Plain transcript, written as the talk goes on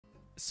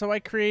So I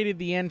created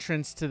the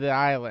entrance to the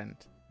island.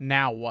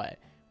 Now what?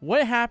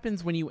 What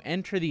happens when you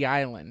enter the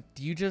island?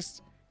 Do you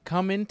just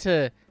come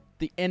into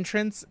the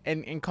entrance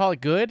and call it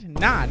good?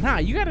 Nah,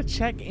 you gotta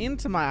check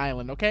into my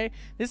island, okay?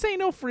 This ain't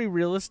no free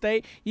real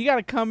estate. You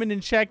gotta come in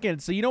and check in.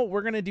 So you know what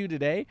we're gonna do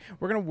today?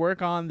 We're gonna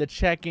work on the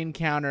check-in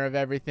counter of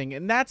everything,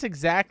 and that's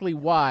exactly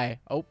why,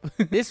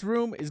 this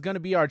room is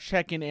gonna be our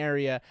check-in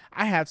area.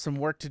 I have some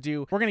work to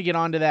do. We're gonna get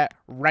onto that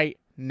right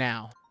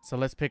now. So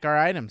let's pick our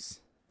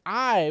items.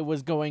 I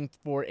was going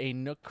for a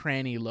nook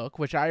cranny look,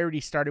 which I already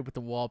started with the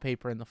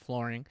wallpaper and the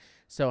flooring.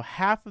 So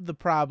half of the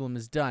problem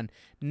is done.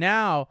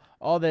 Now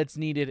all that's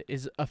needed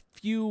is a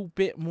few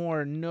bit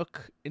more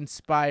nook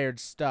inspired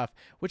stuff,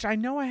 which I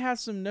know I have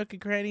some nook and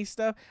cranny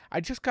stuff.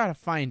 I just gotta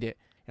find it.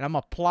 And I'm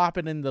gonna plop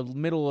it in the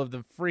middle of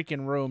the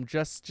freaking room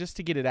just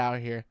to get it out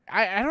here.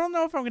 I don't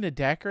know if I'm gonna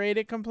decorate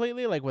it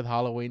completely like with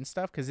Halloween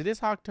stuff, because it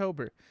is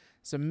October.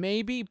 So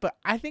maybe, but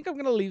I think I'm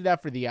going to leave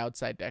that for the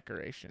outside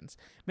decorations.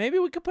 Maybe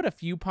we could put a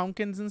few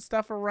pumpkins and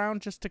stuff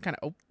around just to kind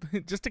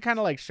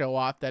of, like show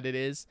off that it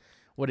is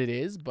what it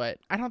is. But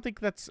I don't think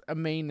that's a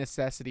main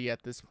necessity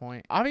at this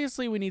point.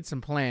 Obviously, we need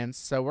some plants.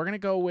 So we're going to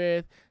go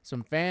with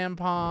some fan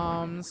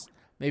palms,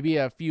 maybe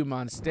a few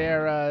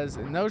monsteras,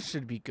 and those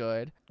should be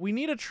good. We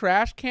need a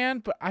trash can,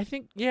 but I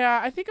think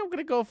I'm going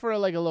to go for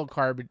like a little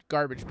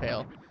garbage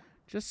pail.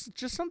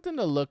 Just something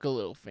to look a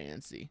little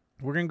fancy.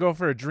 We're going to go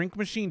for a drink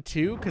machine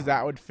too, because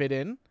that would fit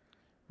in.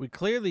 We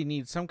clearly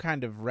need some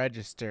kind of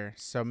register.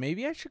 So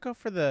maybe I should go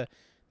for the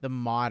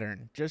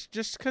modern. Just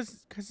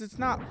because it's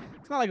not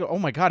like, oh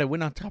my god, it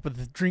went on top of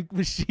the drink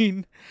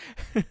machine.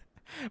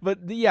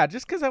 But yeah,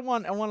 just because I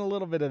want a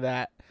little bit of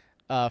that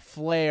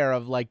flair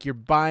of like you're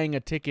buying a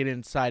ticket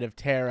inside of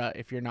Terra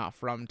if you're not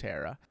from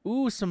Terra.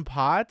 Ooh, some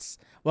pots.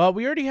 Well,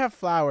 we already have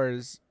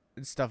flowers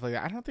and stuff like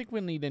that. I don't think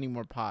we'll need any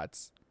more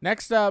pots.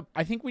 Next up,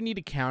 I think we need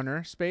a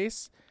counter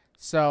space.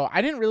 So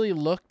I didn't really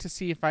look to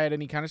see if I had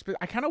any counter space.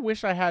 I kind of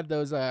wish I had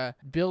those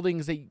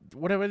buildings that,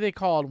 whatever they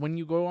called, when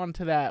you go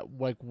onto that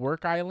like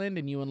work island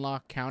and you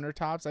unlock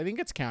countertops. I think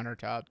it's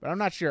countertop, but I'm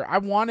not sure. I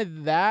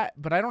wanted that,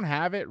 but I don't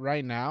have it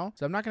right now.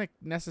 So I'm not going to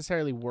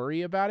necessarily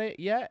worry about it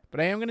yet, but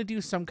I am going to do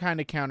some kind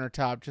of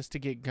countertop just to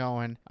get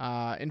going.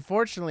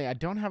 Unfortunately, I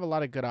don't have a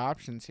lot of good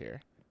options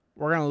here.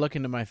 We're going to look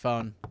into my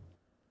phone.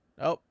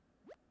 Oh.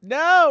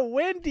 No,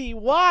 Wendy,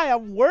 why?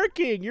 I'm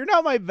working. You're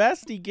not my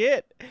bestie.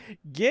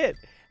 Get.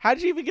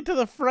 How'd you even get to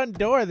the front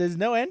door? There's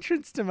no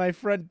entrance to my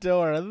front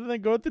door other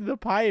than go through the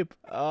pipe.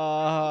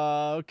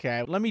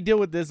 Okay. Let me deal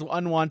with this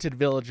unwanted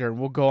villager and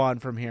we'll go on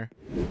from here.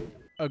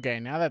 Okay,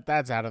 now that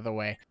that's out of the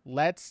way,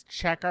 let's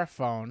check our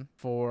phone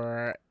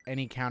for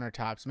any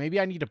countertops. Maybe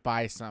I need to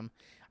buy some.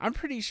 I'm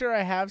pretty sure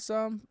I have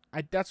some.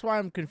 That's why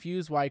I'm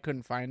confused why I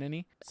couldn't find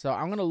any. So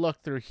I'm going to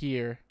look through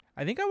here.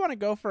 I think I want to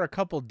go for a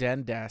couple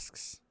den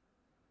desks,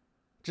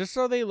 just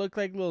so they look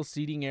like little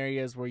seating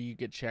areas where you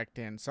get checked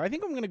in. So I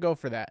think I'm going to go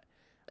for that.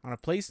 I'm going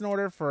to place an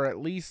order for at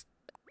least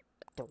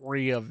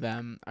 3 of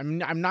them. I'm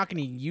not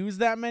going to use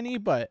that many,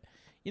 but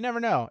you never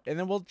know. And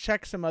then we'll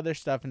check some other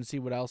stuff and see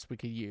what else we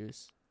could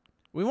use.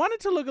 We want it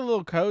to look a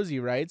little cozy,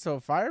 right? So a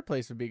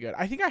fireplace would be good.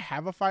 I think I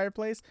have a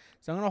fireplace,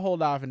 so I'm going to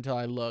hold off until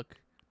I look.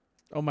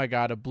 Oh my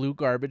god, a blue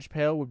garbage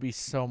pail would be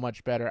so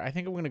much better. I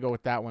think I'm going to go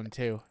with that one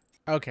too.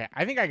 Okay,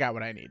 I think I got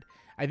what I need.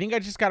 I think I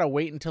just got to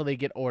wait until they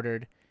get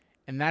ordered.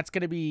 And that's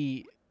going to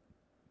be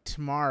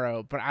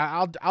tomorrow, but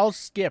I'll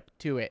skip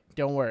to it.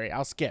 Don't worry,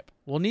 I'll skip.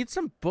 We'll need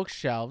some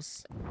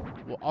bookshelves,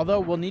 although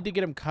we'll need to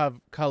get them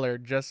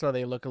colored just so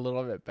they look a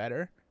little bit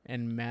better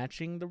and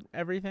matching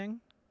everything.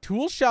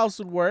 Tool shelves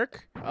would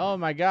work. Oh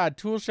my god,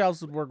 tool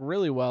shelves would work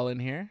really well in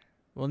here.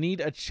 We'll need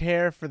a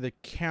chair for the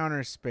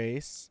counter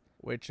space,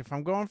 which if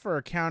I'm going for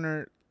a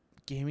counter,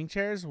 gaming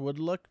chairs would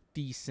look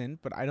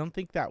decent, but I don't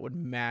think that would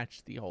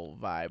match the whole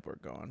vibe we're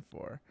going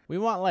for. We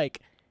want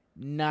like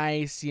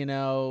nice, you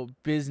know,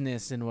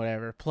 business and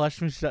whatever.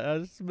 Plush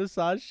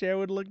massage chair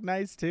would look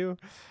nice too.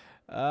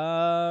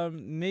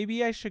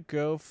 Maybe I should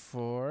go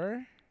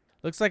for...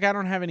 Looks like I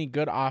don't have any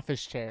good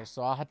office chairs,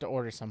 so I'll have to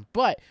order some.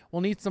 But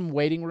we'll need some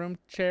waiting room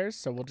chairs,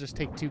 so we'll just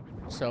take 2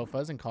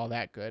 sofas and call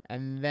that good.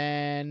 And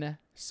then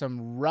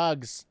some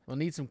rugs. We'll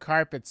need some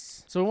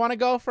carpets. So we want to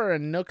go for a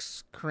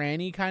Nook's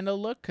Cranny kind of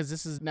look, because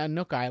this is a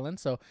Nook Island.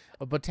 So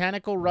a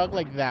botanical rug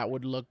like that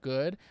would look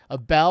good. A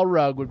bell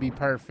rug would be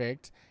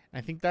perfect. I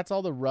think that's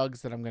all the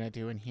rugs that I'm going to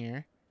do in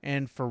here.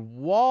 And for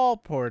wall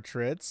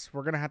portraits,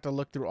 we're going to have to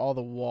look through all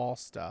the wall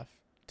stuff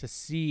to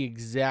see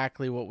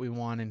exactly what we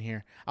want in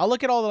here. I'll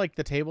look at all the, like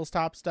the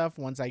tabletop stuff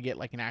once I get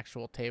like an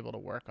actual table to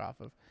work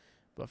off of.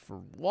 But for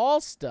wall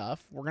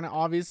stuff, we're going to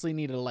obviously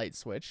need a light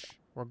switch.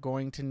 We're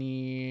going to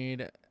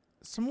need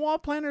some wall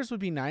planners would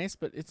be nice,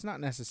 but it's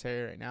not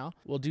necessary right now.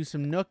 We'll do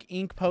some Nook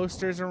ink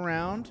posters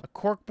around. A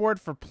corkboard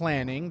for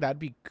planning. That'd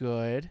be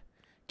good.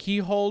 Key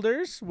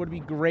holders would be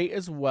great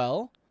as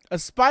well. A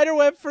spider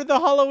web for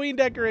the Halloween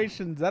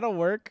decorations. That'll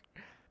work.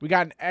 We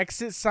got an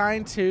exit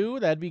sign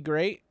too. That'd be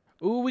great.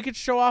 Ooh, we could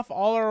show off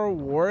all our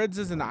rewards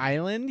as an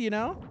island, you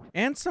know?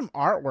 And some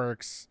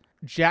artworks.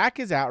 Jack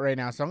is out right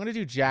now, so I'm going to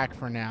do Jack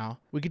for now.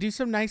 We could do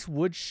some nice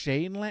wood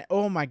shade light.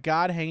 Oh my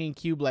god, hanging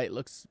cube light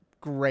looks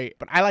great.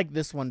 But I like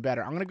this one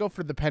better. I'm going to go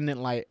for the pendant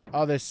light.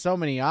 Oh, there's so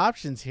many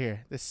options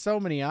here. There's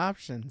so many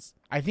options.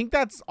 I think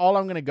that's all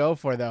I'm going to go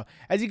for, though.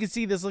 As you can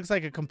see, this looks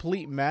like a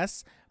complete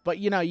mess. But,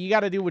 you know, you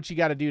got to do what you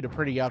got to do to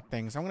pretty up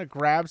things. I'm going to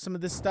grab some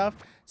of this stuff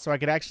so I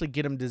could actually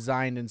get them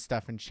designed and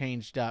stuff and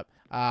changed up.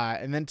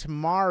 And then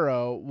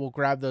tomorrow, we'll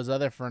grab those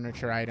other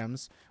furniture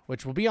items,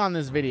 which will be on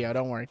this video.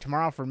 Don't worry.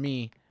 Tomorrow for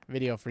me,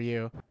 video for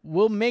you.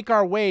 We'll make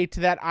our way to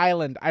that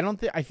island.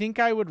 I think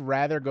I would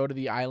rather go to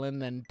the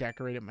island than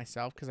decorate it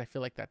myself because I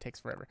feel like that takes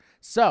forever.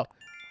 So,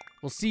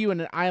 we'll see you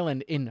in an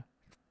island in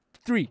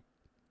 3,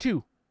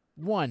 2,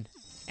 1.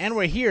 And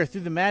we're here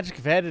through the magic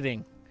of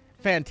editing.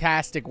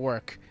 Fantastic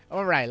work.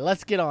 All right,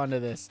 let's get on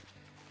to this.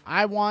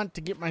 I want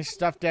to get my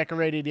stuff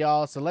decorated,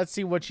 y'all, so let's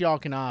see what y'all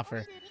can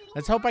offer.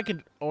 Let's hope I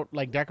can,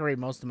 like, decorate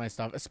most of my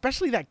stuff,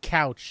 especially that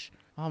couch.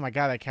 Oh, my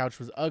God, that couch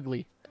was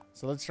ugly.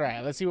 So let's try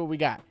it. Let's see what we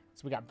got.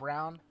 So we got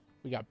brown,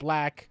 we got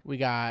black, we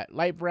got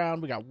light brown,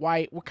 we got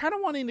white. We're kind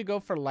of wanting to go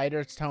for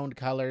lighter toned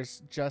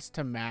colors just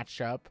to match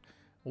up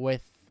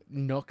with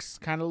Nook's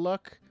kind of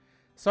look.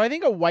 So I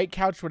think a white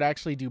couch would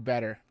actually do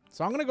better.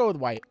 So I'm going to go with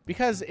white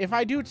because if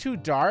I do too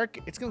dark,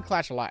 it's going to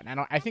clash a lot. And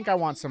I think I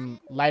want some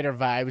lighter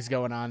vibes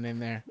going on in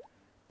there.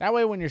 That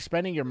way, when you're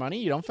spending your money,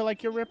 you don't feel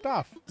like you're ripped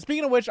off.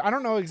 Speaking of which, I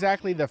don't know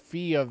exactly the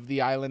fee of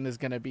the island is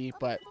going to be,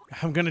 but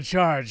I'm going to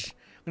charge.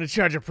 I'm going to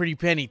charge a pretty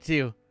penny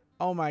too.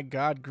 Oh my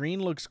God,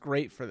 green looks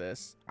great for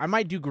this. I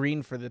might do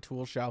green for the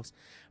tool shelves,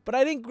 but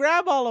I didn't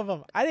grab all of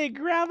them.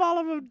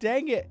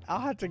 Dang it. I'll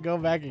have to go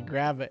back and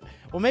grab it.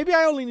 Well, maybe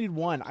I only need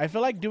one. I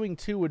feel like doing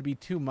 2 would be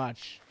too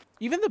much.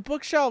 Even the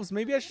bookshelves,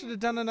 maybe I should have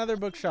done another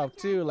bookshelf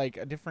too, like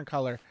a different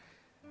color.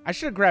 I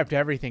should have grabbed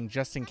everything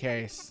just in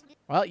case.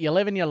 Well, you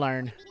live and you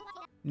learn.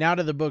 Now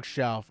to the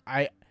bookshelf.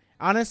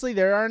 Honestly,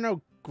 there are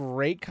no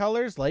great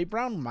colors. Light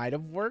brown might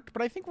have worked,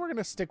 but I think we're going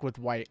to stick with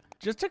white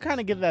just to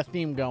kind of get that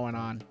theme going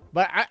on.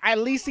 But at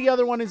least the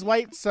other one is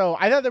white, so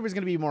I thought there was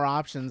going to be more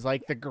options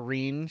like the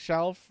green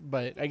shelf,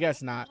 but I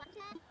guess not.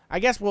 I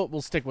guess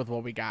we'll stick with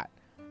what we got.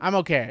 I'm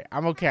okay.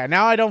 I'm okay.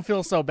 Now I don't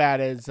feel so bad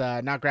as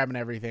not grabbing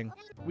everything.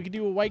 We could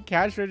do a white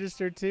cash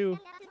register too.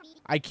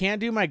 I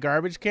can't do my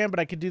garbage can, but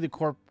I could do the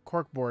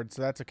cork board,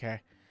 so that's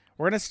okay.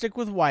 We're going to stick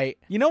with white.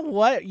 You know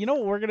what? You know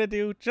what we're going to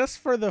do? Just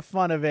for the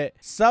fun of it.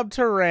 Sub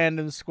to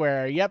random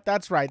square. Yep,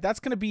 that's right. That's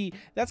going to be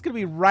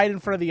right in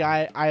front of the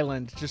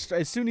island just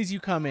as soon as you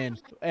come in.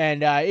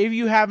 And if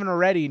you haven't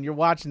already and you're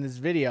watching this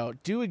video,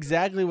 do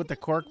exactly what the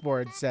cork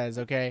board says,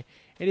 okay?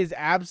 It is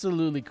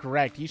absolutely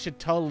correct. You should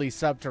totally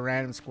sub to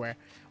random square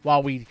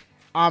while we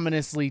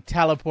ominously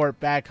teleport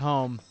back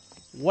home.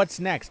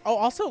 What's next? Oh,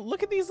 also,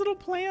 look at these little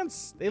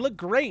plants. They look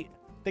great.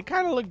 They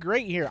kind of look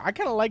great here. I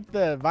kind of like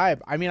the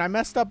vibe. I mean, I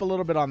messed up a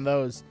little bit on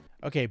those.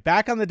 Okay,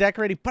 back on the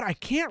decorating, but I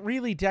can't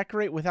really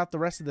decorate without the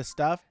rest of the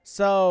stuff.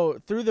 So,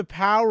 through the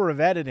power of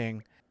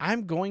editing,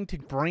 I'm going to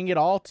bring it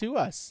all to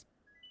us.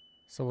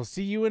 So, we'll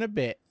see you in a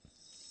bit.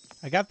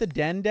 I got the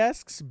den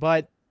desks,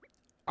 but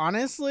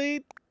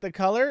honestly, the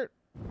color...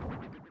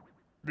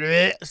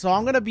 So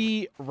I'm going to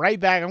be right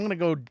back. I'm going to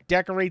go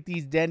decorate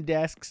these den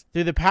desks.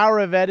 Through the power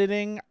of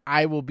editing,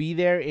 I will be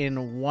there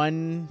in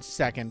 1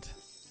 second.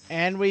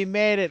 And we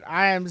made it.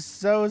 I am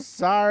so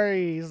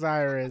sorry,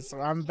 Cyrus.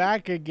 I'm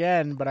back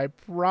again, but I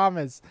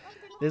promise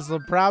this will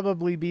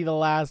probably be the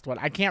last one.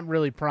 I can't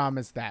really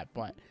promise that,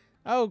 but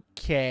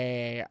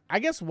okay. I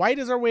guess white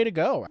is our way to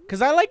go.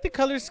 Because I like the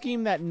color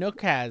scheme that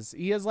Nook has.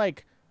 He has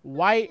like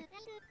white,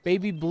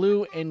 baby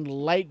blue, and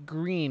light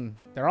green.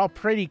 They're all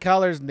pretty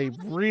colors and they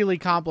really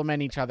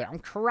complement each other. I'm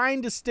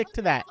trying to stick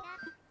to that.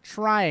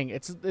 Trying.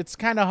 It's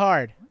kind of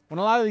hard when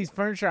a lot of these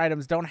furniture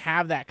items don't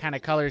have that kind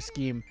of color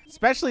scheme,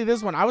 especially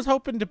this one. I was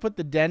hoping to put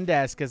the den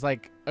desk as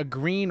like a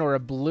green or a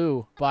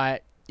blue,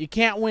 but you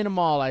can't win them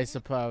all, I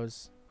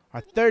suppose. Our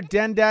third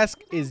den desk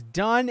is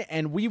done,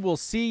 and we will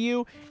see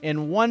you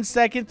in 1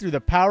 second through the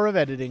power of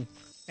editing.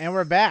 And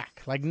we're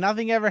back like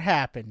nothing ever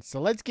happened. So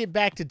let's get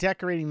back to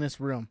decorating this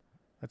room.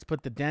 Let's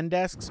put the den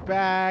desks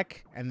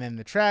back, and then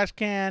the trash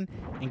can,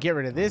 and get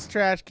rid of this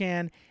trash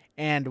can.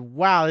 And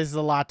wow, this is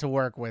a lot to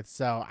work with.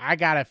 So I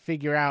got to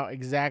figure out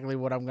exactly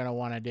what I'm going to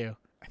want to do.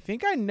 I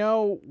think I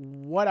know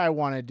what I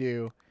want to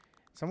do.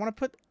 So I want to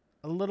put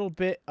a little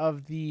bit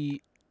of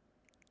the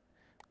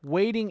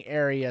waiting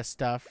area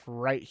stuff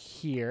right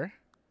here.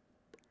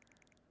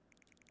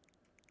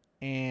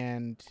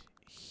 And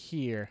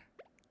here.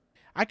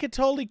 I could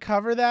totally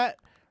cover that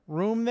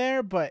room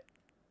there, but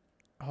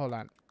hold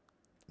on.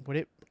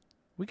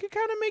 We could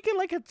kind of make it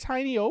like a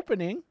tiny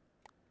opening.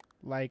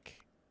 Like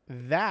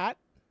that.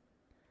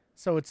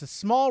 So it's a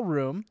small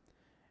room,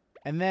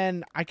 and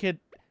then a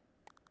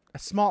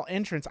small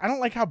entrance. I don't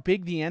like how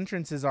big the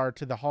entrances are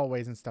to the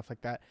hallways and stuff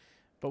like that,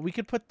 but we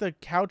could put the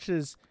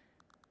couches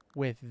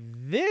with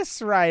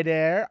this right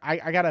there.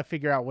 I gotta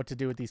figure out what to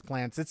do with these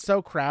plants. It's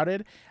so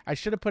crowded. I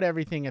should have put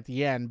everything at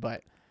the end,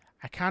 but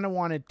I kind of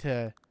wanted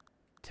to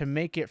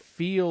make it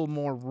feel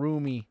more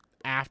roomy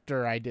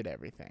after I did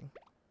everything.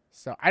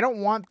 So I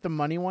don't want the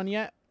money one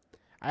yet.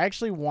 I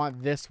actually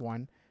want this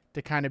one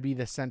to kind of be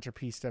the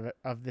centerpiece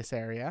of this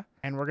area.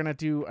 And we're going to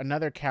do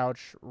another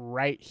couch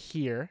right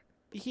here.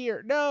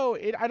 Here. No,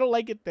 I don't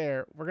like it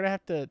there. We're going to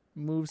have to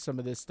move some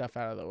of this stuff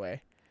out of the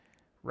way.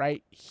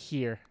 Right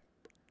here.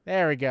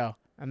 There we go.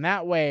 And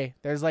that way,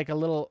 there's like a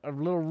little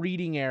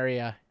reading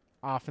area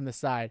off in the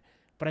side.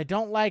 But I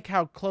don't like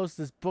how close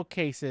this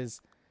bookcase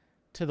is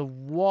to the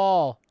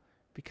wall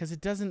because it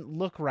doesn't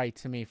look right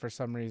to me for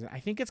some reason. I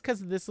think it's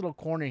because of this little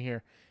corner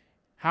here.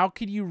 How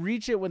could you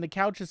reach it when the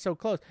couch is so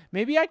close?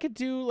 Maybe I could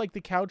do like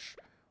the couch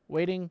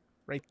waiting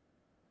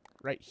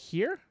right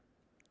here.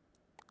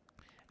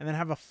 And then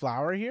have a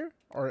flower here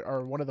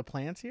or one of the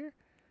plants here.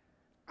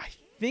 I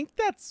think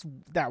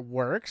that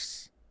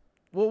works.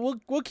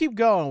 We'll keep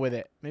going with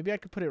it. Maybe I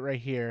could put it right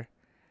here.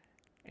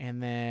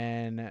 And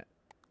then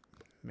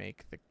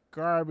make the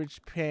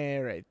garbage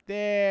pan right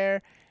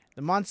there.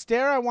 The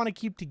Monstera I want to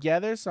keep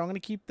together, so I'm going to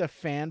keep the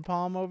fan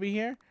palm over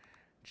here.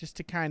 Just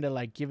to kind of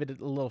like give it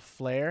a little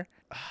flair.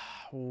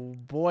 Oh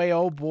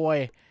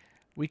boy.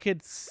 We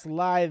could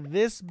slide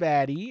this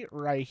baddie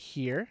right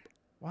here.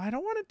 Well, I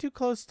don't want it too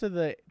close to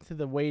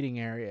the waiting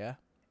area.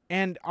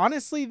 And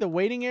honestly, the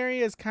waiting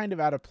area is kind of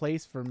out of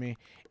place for me.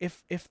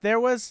 If there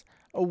was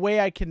a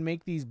way I can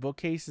make these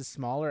bookcases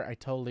smaller, I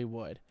totally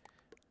would.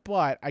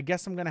 But I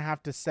guess I'm going to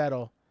have to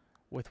settle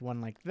with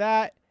one like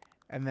that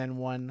and then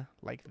one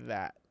like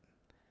that.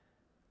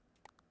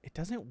 It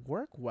doesn't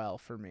work well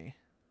for me.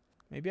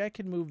 Maybe I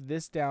could move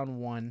this down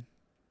one.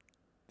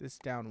 This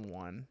down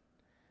one.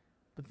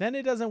 But then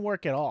it doesn't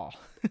work at all.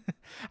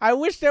 I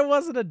wish there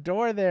wasn't a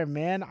door there,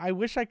 man. I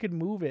wish I could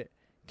move it.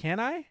 Can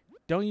I?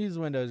 Don't use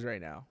windows right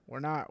now. We're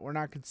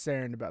not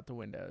concerned about the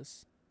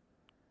windows.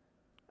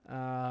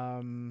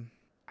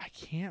 I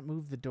can't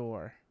move the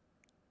door,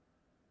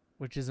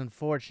 which is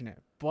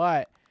unfortunate,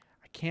 but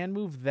I can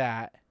move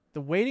that.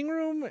 The waiting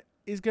room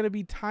is going to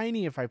be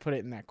tiny if I put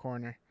it in that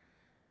corner,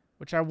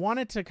 which I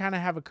wanted to kind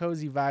of have a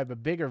cozy vibe, a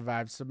bigger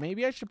vibe. So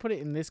maybe I should put it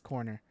in this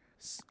corner.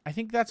 I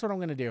think that's what I'm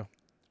going to do.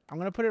 I'm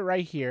going to put it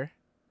right here.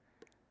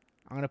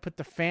 I'm going to put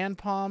the fan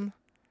palm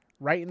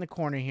right in the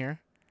corner here.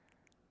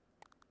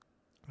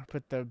 I'm going to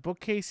put the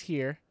bookcase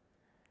here.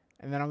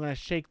 And then I'm going to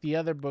shake the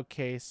other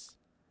bookcase.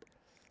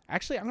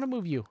 Actually, I'm going to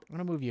move you. I'm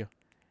going to move you.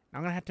 I'm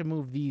going to have to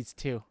move these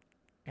too.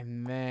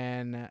 And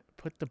then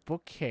put the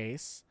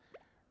bookcase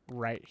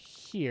right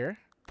here.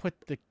 Put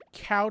the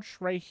couch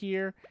right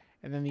here.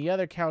 And then the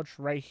other couch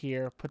right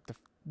here. Put the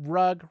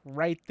rug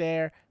right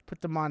there.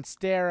 Put the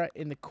Monstera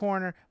in the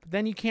corner. But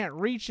then you can't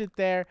reach it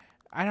there.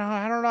 I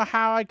don't know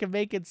how I can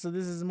make it so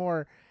this is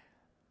more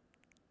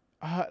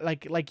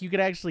like you could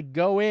actually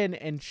go in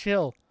and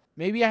chill.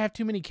 Maybe I have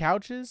too many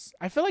couches.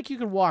 I feel like you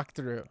could walk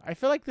through. I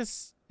feel like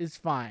this is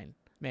fine.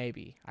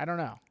 Maybe. I don't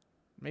know.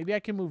 Maybe I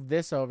can move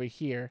this over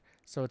here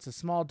so it's a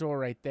small door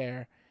right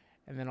there.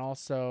 And then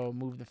also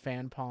move the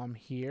fan palm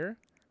here.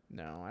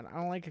 No, I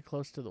don't like it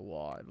close to the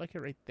wall. I'd like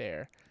it right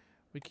there.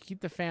 We could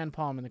keep the fan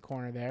palm in the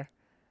corner there.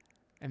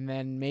 And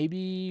then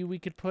maybe we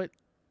could put...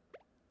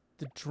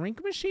 The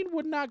drink machine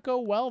would not go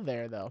well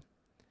there, though.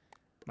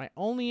 My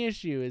only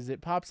issue is it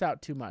pops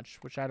out too much,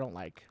 which I don't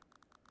like.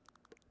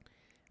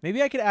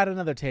 Maybe I could add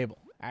another table,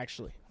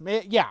 actually.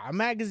 Yeah, a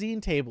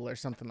magazine table or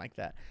something like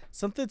that.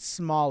 Something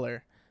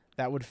smaller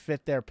that would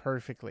fit there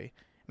perfectly.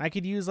 And I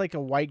could use like a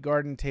white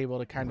garden table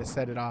to kind of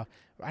set it off.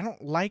 I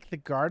don't like the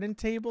garden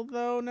table,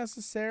 though,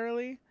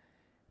 necessarily.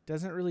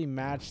 Doesn't really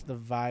match the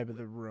vibe of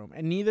the room.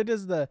 And neither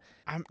does the...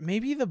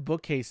 maybe the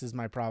bookcase is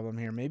my problem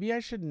here. Maybe I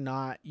should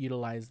not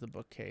utilize the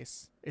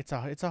bookcase. It's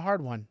a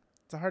hard one.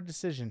 It's a hard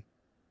decision.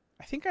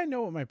 I think I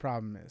know what my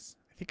problem is.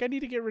 I think I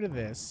need to get rid of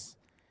this.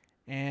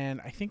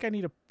 And I think I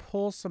need to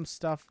pull some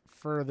stuff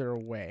further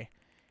away.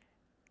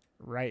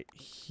 Right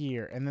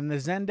here. And then the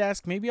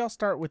Zendesk, maybe I'll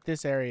start with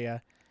this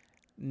area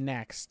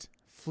next.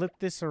 Flip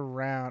this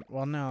around.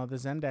 Well, no, the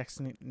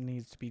Zendesk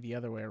needs to be the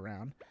other way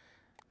around.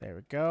 There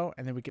we go.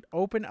 And then we could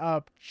open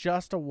up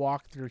just a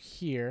walkthrough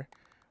here.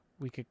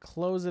 We could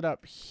close it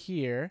up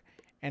here.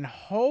 And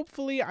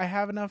hopefully I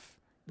have enough.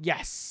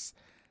 Yes.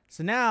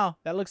 So now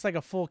that looks like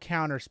a full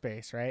counter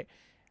space, right?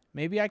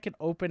 Maybe I can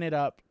open it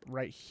up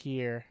right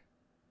here.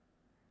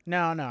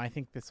 No, I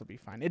think this will be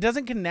fine. It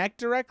doesn't connect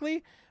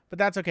directly, but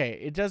that's okay.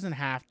 It doesn't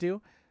have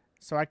to.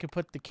 So I could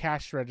put the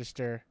cash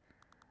register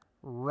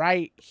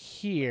right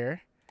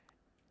here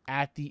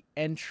at the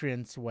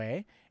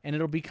entranceway. And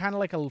it'll be kind of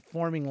like a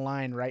forming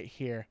line right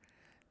here.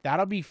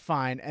 That'll be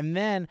fine. And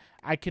then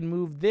I can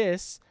move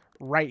this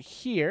right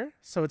here.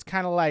 So it's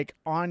kind of like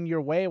on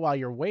your way while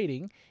you're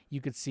waiting. You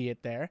could see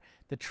it there.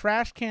 The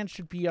trash can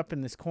should be up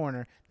in this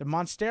corner. The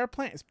Monstera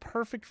plant is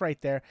perfect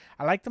right there.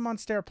 I like the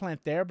Monstera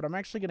plant there, but I'm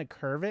actually going to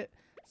curve it.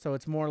 So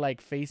it's more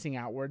like facing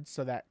outwards.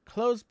 So that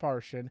closed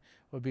portion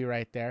would be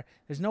right there.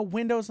 There's no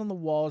windows on the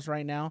walls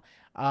right now.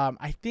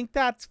 I think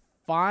that's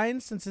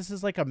fine since this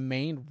is like a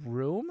main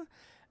room.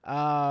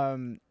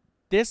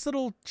 This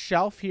little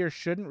shelf here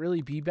shouldn't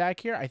really be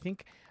back here. I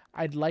think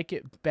I'd like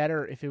it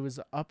better if it was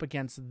up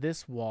against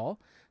this wall.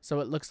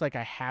 So it looks like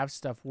I have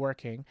stuff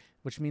working,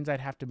 which means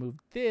I'd have to move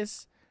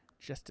this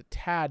just a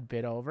tad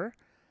bit over.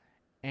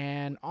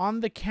 And on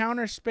the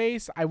counter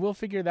space, I will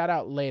figure that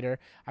out later.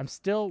 I'm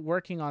still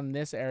working on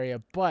this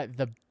area, but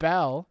the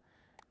bell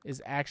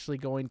is actually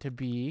going to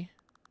be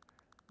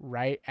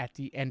right at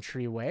the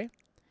entryway.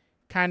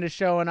 Kind of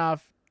showing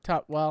off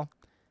top. Well,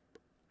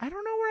 I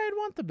don't know where I'd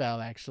want the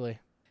bell, actually.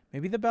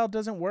 Maybe the bell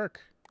doesn't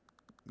work.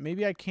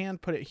 Maybe I can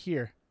put it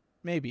here.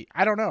 Maybe.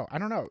 I don't know. I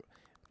don't know.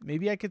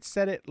 Maybe I could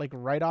set it like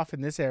right off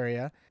in this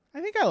area.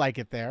 I think I like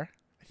it there.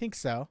 I think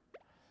so.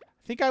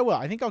 I think I will.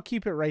 I think I'll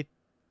keep it right.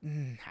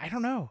 I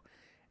don't know.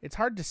 It's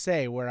hard to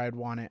say where I'd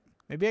want it.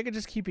 Maybe I could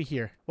just keep it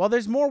here. Well,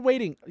 there's more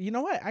waiting. You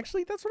know what?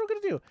 Actually, that's what I'm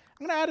going to do.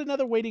 I'm going to add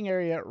another waiting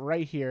area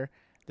right here.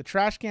 The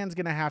trash can's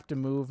going to have to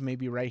move.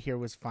 Maybe right here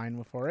was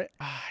fine for it.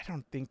 I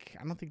don't think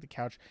the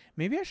couch.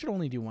 Maybe I should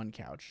only do one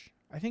couch.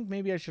 I think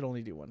maybe I should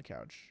only do one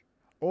couch.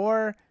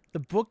 Or the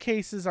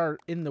bookcases are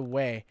in the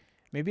way.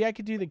 Maybe I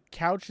could do the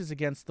couches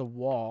against the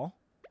wall.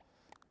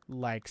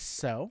 Like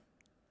so.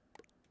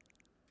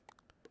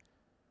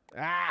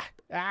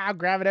 I'm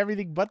grabbing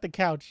everything but the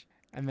couch.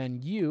 And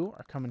then you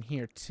are coming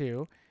here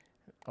too.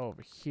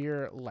 Over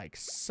here like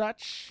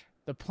such.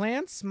 The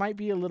plants might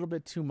be a little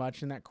bit too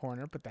much in that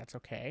corner, but that's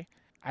okay.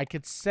 I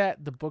could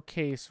set the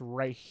bookcase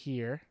right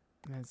here.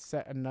 And then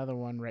set another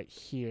one right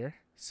here.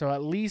 So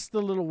at least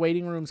the little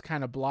waiting room's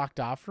kind of blocked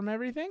off from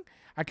everything.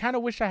 I kind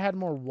of wish I had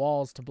more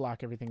walls to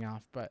block everything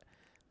off, but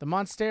the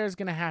Monstera is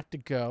going to have to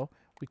go.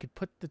 We could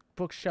put the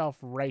bookshelf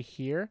right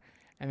here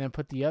and then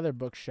put the other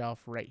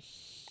bookshelf right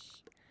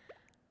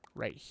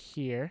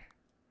here.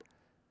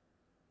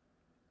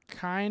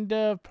 Kind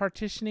of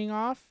partitioning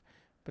off,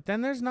 but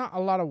then there's not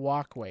a lot of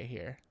walkway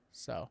here.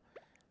 So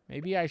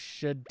maybe I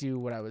should do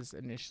what I was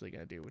initially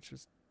going to do, which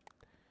was,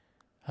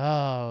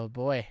 oh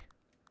boy.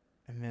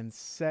 And then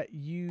set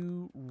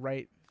you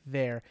right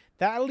there.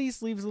 That at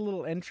least leaves a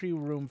little entry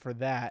room for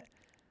that.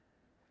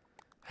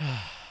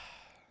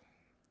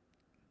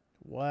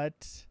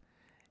 What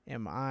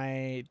am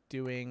I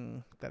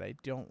doing that I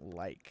don't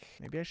like?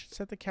 Maybe I should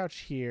set the couch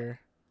here.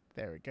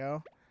 There we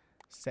go.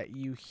 Set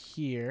you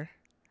here.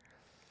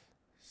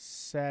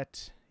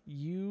 Set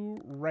you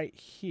right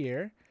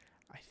here.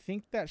 I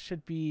think that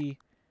should be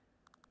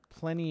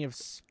plenty of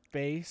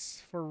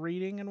space for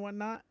reading and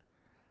whatnot.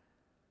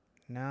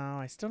 No,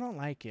 I still don't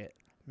like it.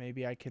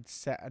 Maybe I could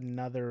set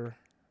another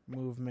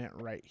movement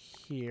right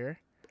here.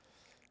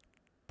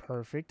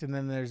 Perfect. And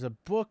then there's a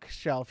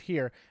bookshelf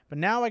here. But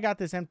now I got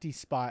this empty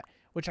spot,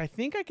 which I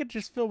think I could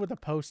just fill with a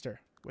poster.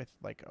 With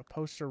like a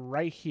poster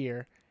right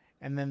here.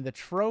 And then the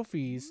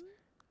trophies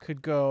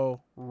could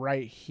go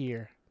right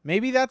here.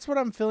 Maybe that's what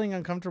I'm feeling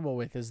uncomfortable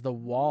with is the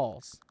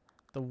walls.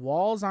 The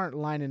walls aren't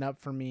lining up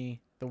for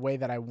me the way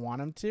that I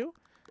want them to.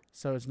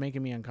 So it's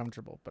making me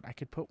uncomfortable. But I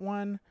could put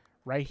one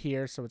right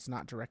here so it's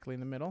not directly in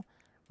the middle.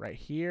 Right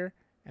here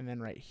and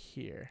then right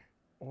here.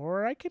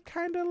 Or I could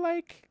kind of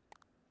like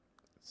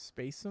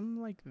space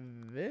them like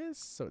this.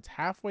 So it's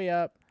halfway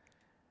up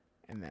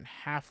and then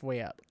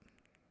halfway up.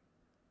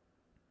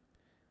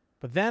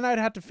 But then I'd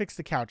have to fix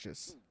the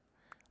couches,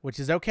 which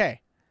is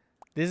okay.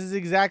 This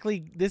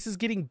is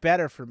getting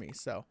better for me.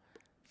 So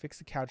fix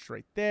the couch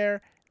right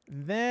there.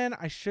 Then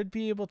I should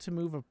be able to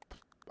move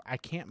I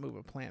can't move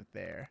a plant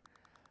there.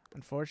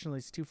 Unfortunately,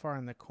 it's too far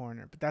in the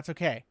corner, but that's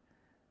okay.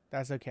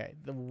 That's okay.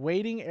 The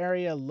waiting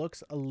area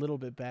looks a little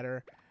bit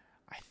better.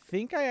 I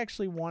think I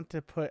actually want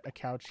to put a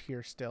couch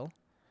here still.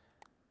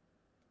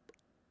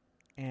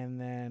 And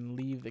then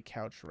leave the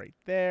couch right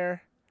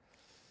there.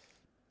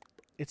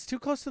 It's too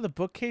close to the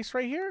bookcase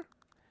right here,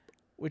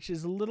 which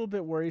is a little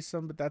bit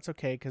worrisome, but that's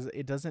okay because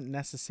it doesn't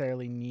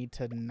necessarily need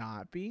to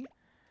not be.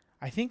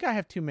 I think I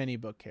have too many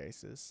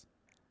bookcases.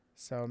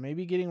 So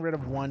maybe getting rid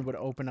of one would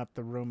open up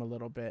the room a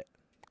little bit.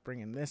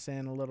 Bringing this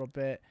in a little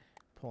bit.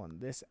 Pulling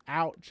this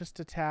out just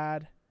a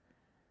tad.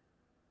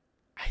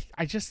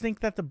 I just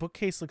think that the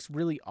bookcase looks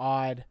really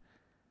odd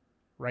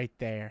right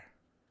there.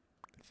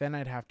 Then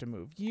I'd have to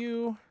move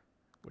you,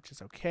 which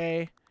is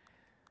okay.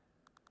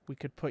 We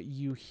could put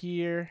you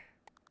here.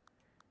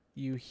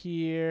 You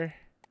here.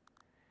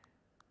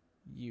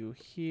 You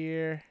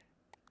here.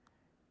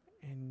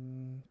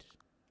 And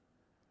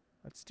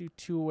let's do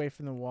 2 away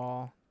from the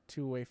wall.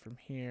 2 away from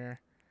here.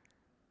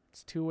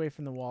 It's 2 away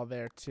from the wall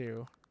there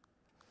too.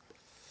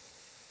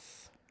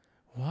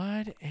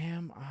 What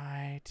am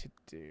I to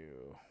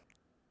do?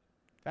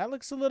 That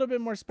looks a little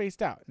bit more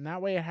spaced out. And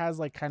that way it has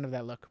like kind of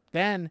that look.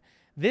 Then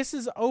this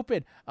is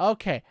open.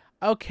 Okay.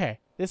 Okay.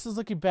 This is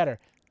looking better.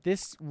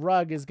 This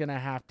rug is going to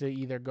have to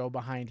either go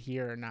behind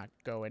here or not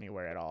go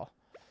anywhere at all.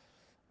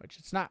 Which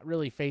it's not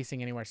really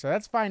facing anywhere. So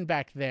that's fine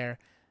back there.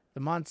 The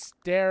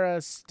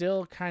Monstera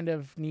still kind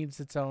of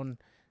needs its own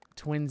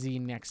twinsy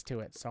next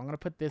to it. So I'm going to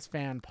put this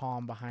fan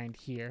palm behind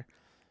here.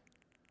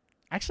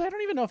 Actually, I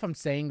don't even know if I'm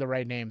saying the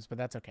right names, but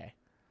that's okay.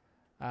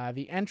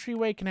 The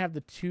entryway can have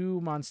the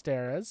 2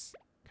 Monsteras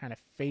kind of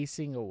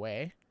facing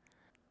away.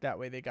 That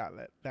way they got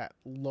that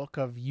look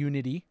of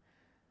unity.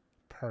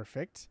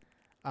 Perfect.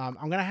 I'm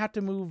going to have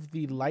to move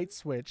the light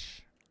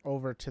switch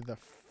over to the...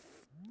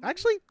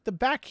 actually, the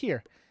back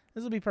here.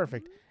 This will be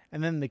perfect.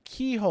 And then the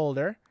key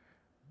holder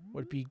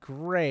would be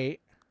great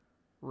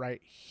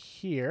right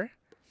here.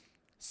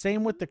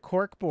 Same with the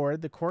cork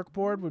board. The cork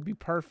board would be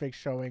perfect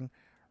showing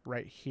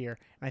right here.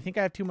 And I think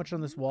I have too much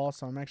on this wall,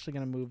 so I'm actually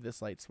going to move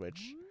this light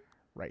switch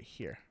right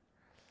here.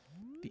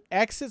 The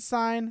exit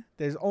sign,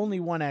 there's only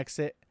one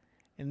exit,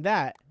 and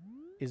that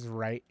is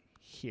right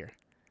here.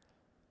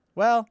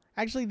 Well,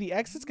 actually, the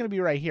exit's going to be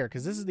right here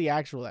because this is the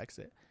actual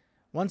exit.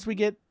 Once we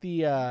get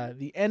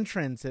the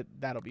entrance,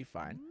 that'll be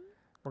fine.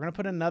 We're going to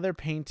put another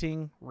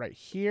painting right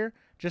here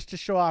just to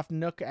show off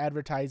Nook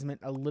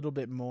advertisement a little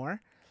bit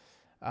more.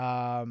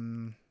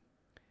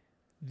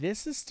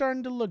 This is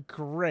starting to look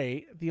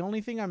great. The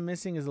only thing I'm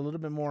missing is a little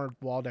bit more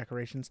wall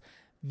decorations.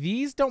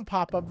 These don't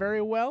pop up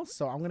very well,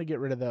 so I'm going to get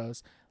rid of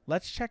those.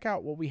 Let's check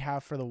out what we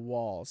have for the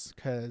walls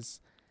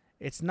because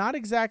it's not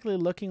exactly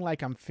looking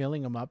like I'm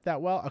filling them up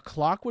that well. A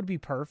clock would be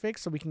perfect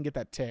so we can get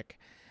that tick.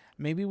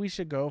 Maybe we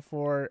should go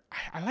for...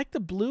 I like the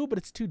blue, but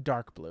it's too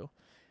dark blue.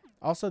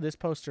 Also, this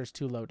poster is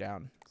too low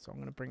down, so I'm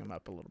going to bring them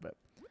up a little bit.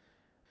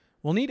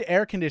 We'll need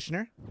air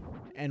conditioner,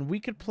 and we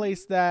could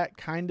place that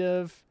kind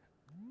of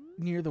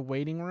near the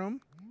waiting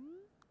room.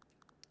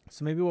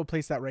 So maybe we'll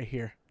place that right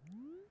here.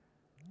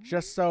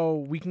 Just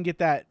so we can get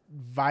that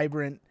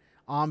vibrant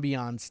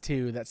ambiance,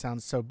 too. That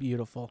sounds so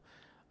beautiful.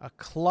 A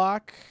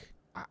clock.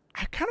 I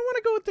kind of want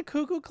to go with the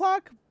cuckoo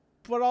clock,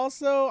 but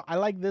also I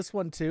like this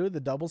one, too, the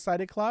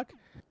double-sided clock.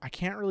 I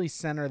can't really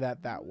center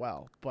that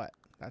well, but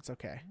that's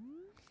okay.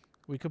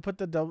 We could put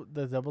the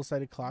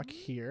double-sided clock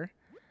here.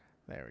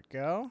 There we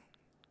go.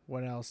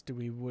 What else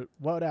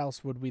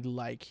would we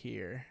like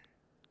here?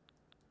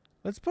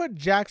 Let's put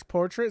Jack's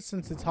portrait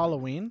since it's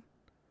Halloween.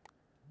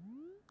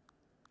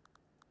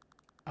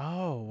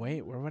 Oh,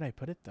 wait, where would I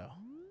put it though?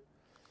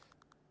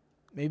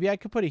 Maybe I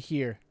could put it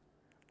here.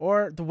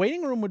 Or the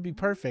waiting room would be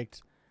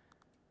perfect.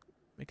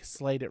 We could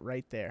slide it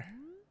right there.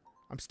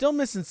 I'm still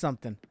missing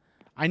something.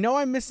 I know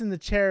I'm missing the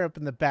chair up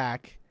in the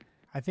back.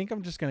 I think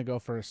I'm just going to go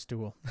for a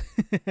stool.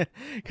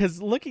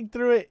 Because looking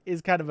through it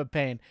is kind of a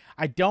pain.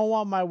 I don't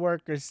want my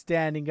workers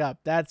standing up,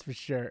 that's for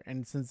sure.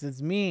 And since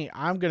it's me,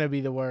 I'm going to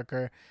be the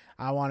worker.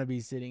 I want to be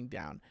sitting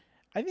down.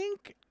 I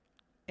think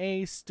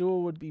a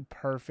stool would be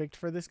perfect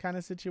for this kind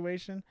of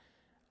situation.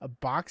 A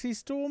boxy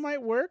stool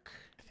might work.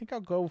 I think I'll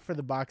go for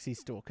the boxy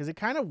stool because it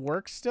kind of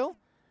works still.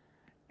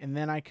 And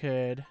then I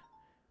could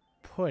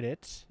put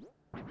it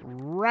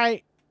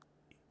right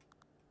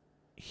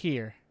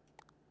here.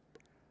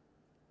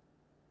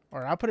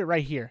 Or I'll put it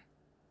right here.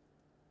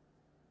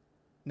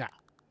 No,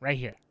 right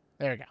here.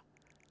 There we go.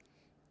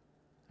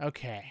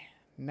 Okay.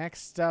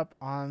 Next up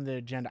on the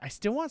agenda. I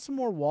still want some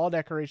more wall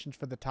decorations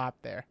for the top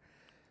there.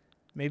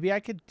 Maybe I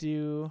could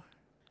do...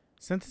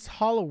 Since it's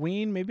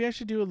Halloween, maybe I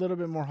should do a little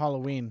bit more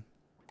Halloween.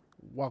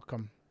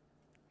 Welcome.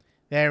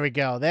 There we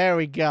go. There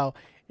we go.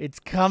 It's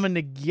coming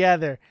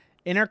together.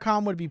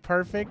 Intercom would be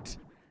perfect.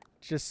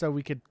 Just so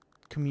we could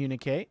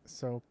communicate.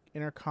 So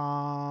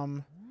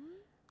intercom...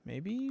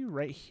 Maybe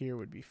right here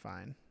would be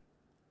fine.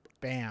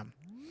 Bam.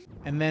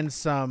 And then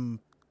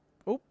some...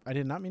 Oh, I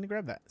did not mean to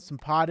grab that. Some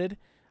potted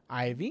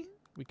ivy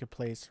we could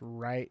place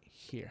right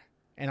here.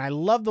 And I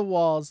love the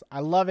walls. I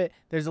love it.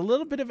 There's a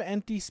little bit of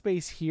empty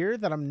space here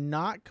that I'm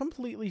not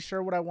completely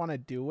sure what I want to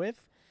do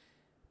with.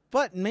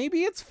 But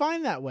maybe it's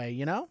fine that way,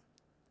 you know?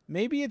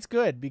 Maybe it's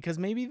good because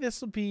maybe this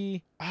will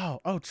be...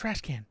 Oh,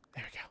 trash can.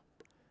 There we go.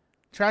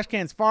 Trash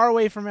can's far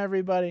away from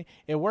everybody.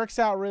 It works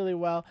out really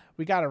well.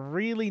 We got a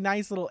really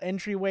nice little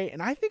entryway,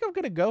 and I think I'm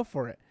going to go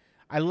for it.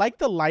 I like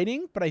the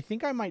lighting, but I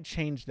think I might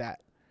change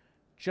that.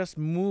 Just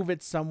move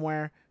it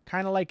somewhere,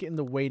 kind of like in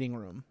the waiting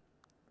room.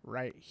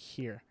 Right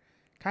here.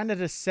 Kind of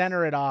to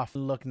center it off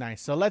and look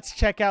nice. So let's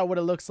check out what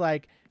it looks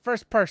like.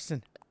 First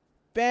person.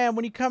 Bam,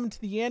 when you come into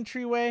the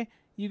entryway,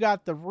 you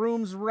got the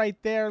rooms right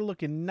there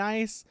looking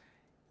nice.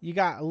 You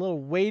got a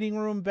little waiting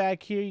room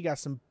back here. You got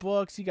some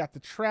books. You got the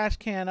trash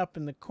can up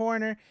in the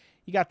corner.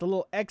 You got the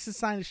little exit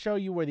sign to show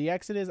you where the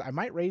exit is. I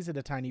might raise it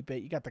a tiny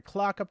bit. You got the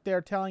clock up there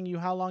telling you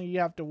how long you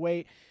have to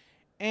wait.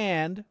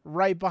 And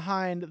right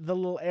behind the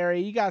little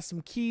area, you got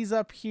some keys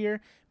up here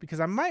because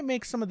I might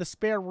make some of the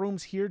spare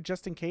rooms here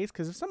just in case.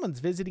 Because if someone's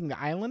visiting the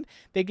island,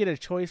 they get a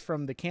choice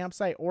from the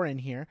campsite or in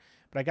here.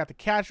 But I got the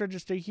cash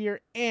register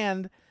here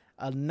and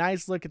a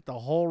nice look at the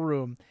whole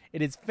room.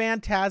 It is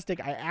fantastic.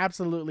 I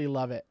absolutely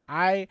love it.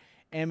 I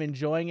am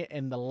enjoying it.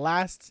 And the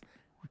last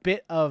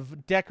bit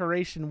of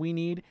decoration we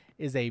need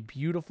is a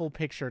beautiful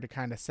picture to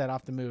kind of set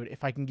off the mood.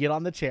 If I can get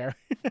on the chair.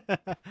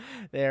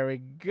 There we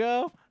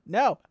go.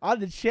 No, on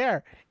the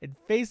chair. And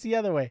face the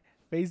other way.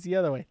 Face the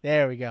other way.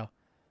 There we go.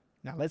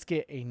 Now let's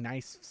get a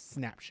nice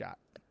snapshot.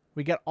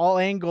 We get all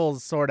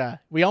angles, sort of.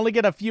 We only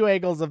get a few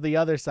angles of the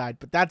other side,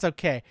 but that's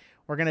okay.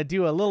 We're going to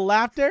do a little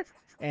laughter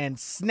and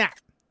snap.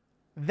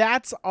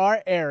 That's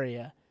our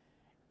area.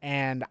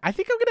 And I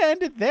think I'm going to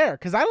end it there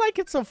because I like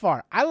it so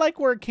far. I like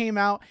where it came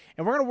out,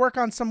 and we're going to work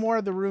on some more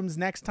of the rooms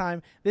next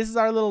time. This is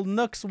our little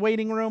Nooks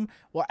waiting room.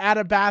 We'll add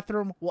a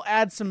bathroom. We'll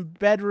add some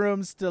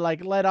bedrooms to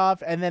like let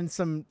off, and then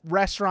some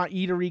restaurant,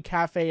 eatery,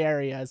 cafe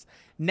areas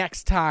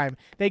next time.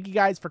 Thank you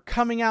guys for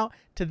coming out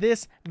to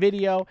this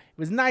video. It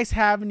was nice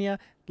having you.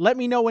 Let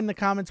me know in the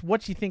comments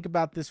what you think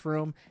about this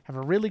room. Have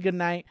a really good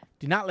night.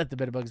 Do not let the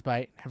bedbugs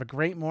bite. Have a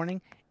great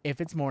morning. If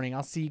it's morning,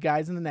 I'll see you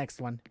guys in the next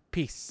one.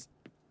 Peace.